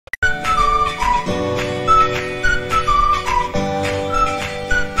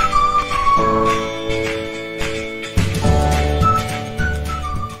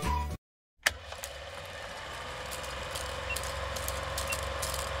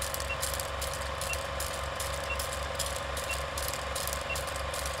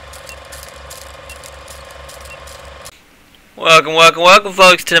Welcome,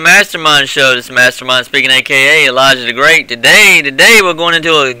 folks, to the Mastermind Show. This is Mastermind speaking, aka Elijah the Great. Today we're going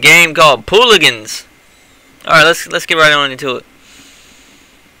into a game called Poolians. All right, let's get right on into it.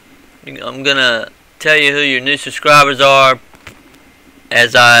 I'm gonna tell you who your new subscribers are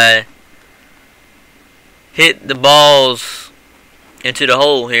as I hit the balls into the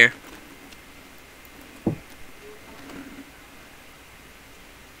hole here.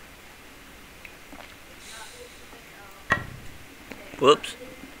 Whoops.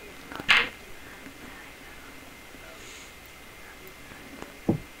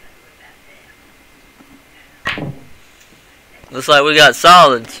 Looks like we got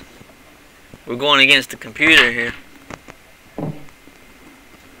solids. We're going against the computer here.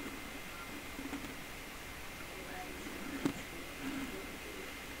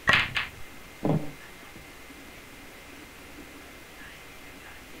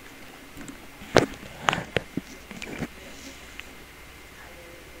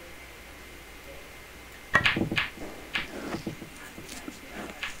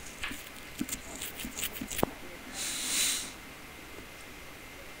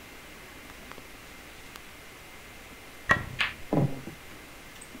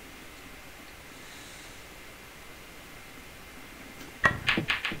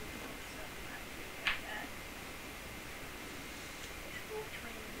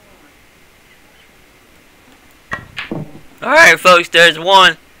 Alright, folks, there's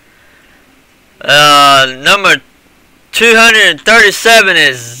one. Number 237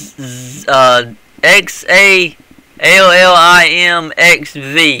 is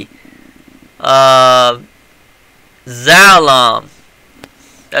XALLIMXV. Zalam.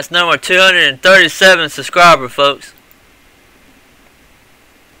 That's number 237 subscriber, folks.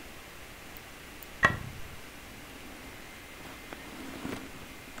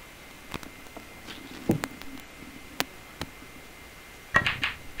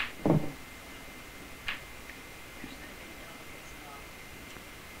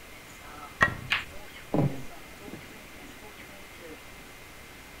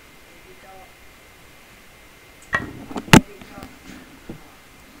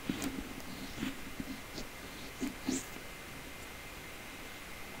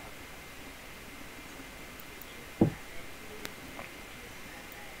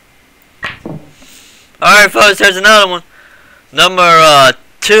 Alright, folks, there's another one. Number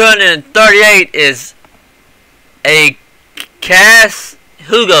 238 is a Cass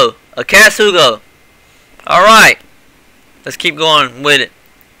Hugo. Alright, let's keep going with it.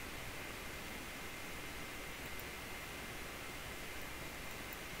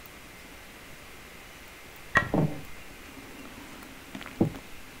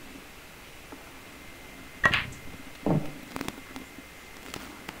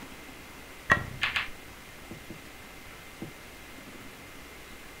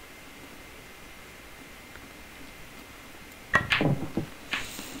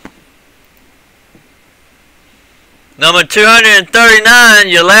 Number 239,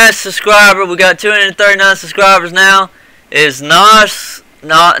 your last subscriber, we got 239 subscribers now, is Nostalgia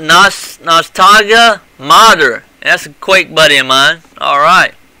Modder. That's a Quake buddy of mine.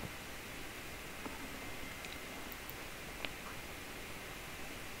 Alright.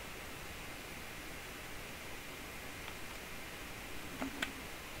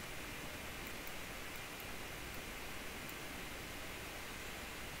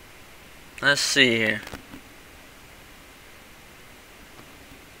 Let's see here.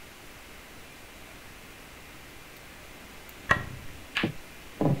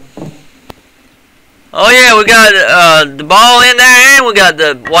 Oh yeah, we got the ball in there and we got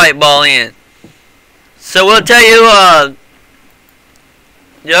the white ball in. So we'll tell you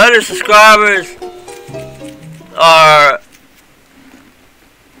your other subscribers are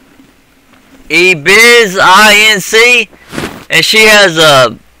EBizINC, and she has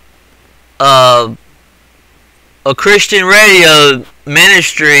a Christian radio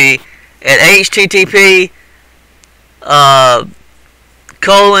ministry at http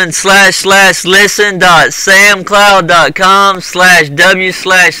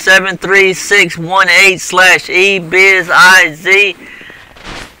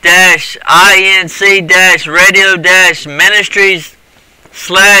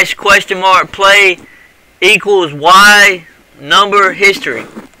number history.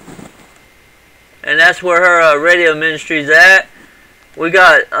 And that's where her radio ministry is at. We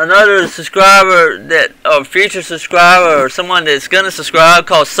got another subscriber, that a future subscriber or someone that's gonna subscribe,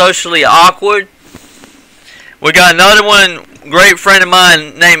 called Socially Awkward. We got another one, great friend of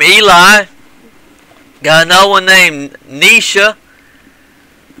mine named Eli. Got another one named Nisha.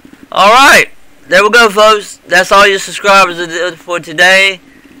 Alright, there we go, folks. That's all your subscribers for today.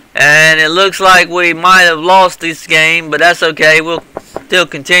 And it looks like we might have lost this game, but that's okay. We'll still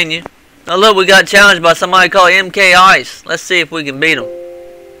continue. Now look, we got challenged by somebody called MK Ice. Let's see if we can beat him.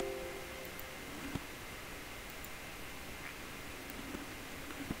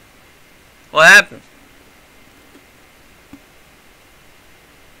 What happened?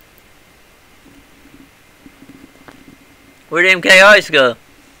 Where'd MK Ice go?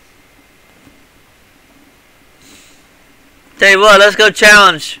 Tell you what, let's go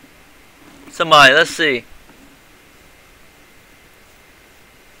challenge somebody. Let's see.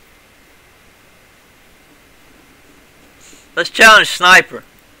 Let's challenge Sniper.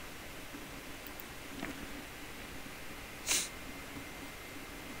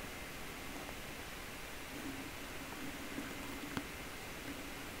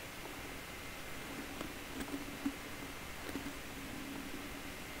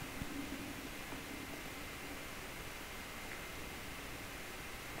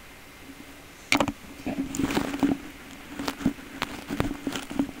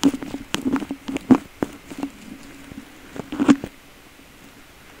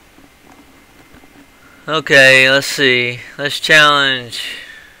 Okay, let's see. Let's challenge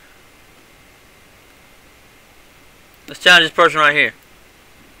this person right here.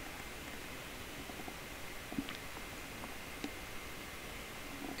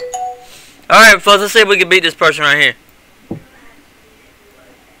 Alright, folks, let's see if we can beat this person right here.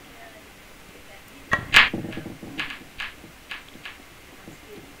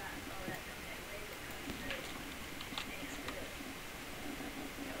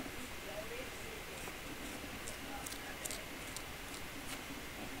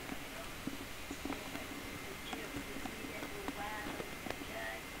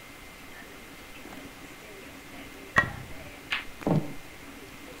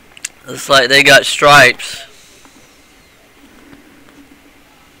 Looks like they got stripes.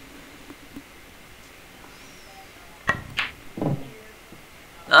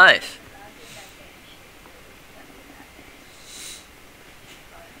 Nice.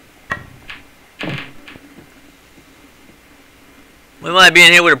 We might be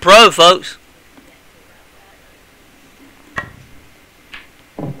in here with a pro, folks.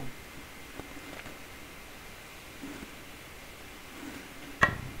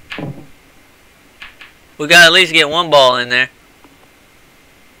 We got to at least get one ball in there.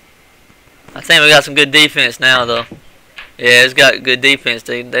 I think we got some good defense now, though. Yeah, it's got good defense.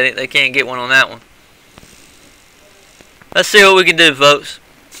 They can't get one on that one. Let's see what we can do, folks.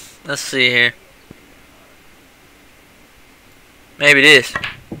 Let's see here. Maybe this.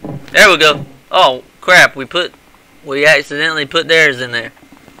 There we go. Oh crap! We accidentally put theirs in there.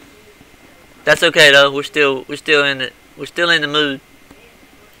 That's okay though. We're still in it. We're still in the mood.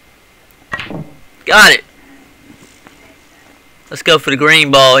 Got it. Let's go for the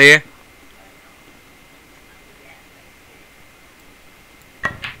green ball here.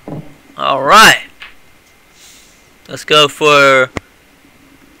 Alright. Let's go for...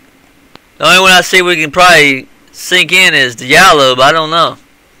 The only one I see we can probably sink in is the yellow, but I don't know.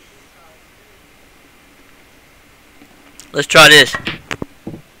 Let's try this.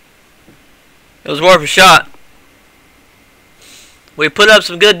 It was worth a shot. We put up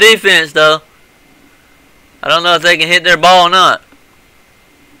some good defense though. I don't know if they can hit their ball or not.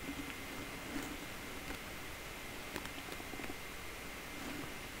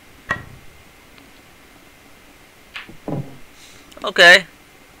 Okay.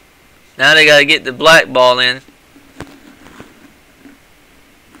 Now they gotta get the black ball in.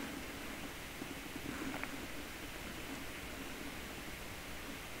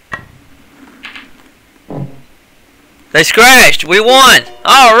 They scratched. We won.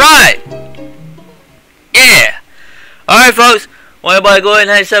 Alright. Yeah. Alright, folks. Well, everybody go ahead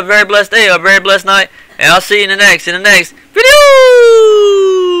and have yourself a very blessed day or a very blessed night. And I'll see you in the next video.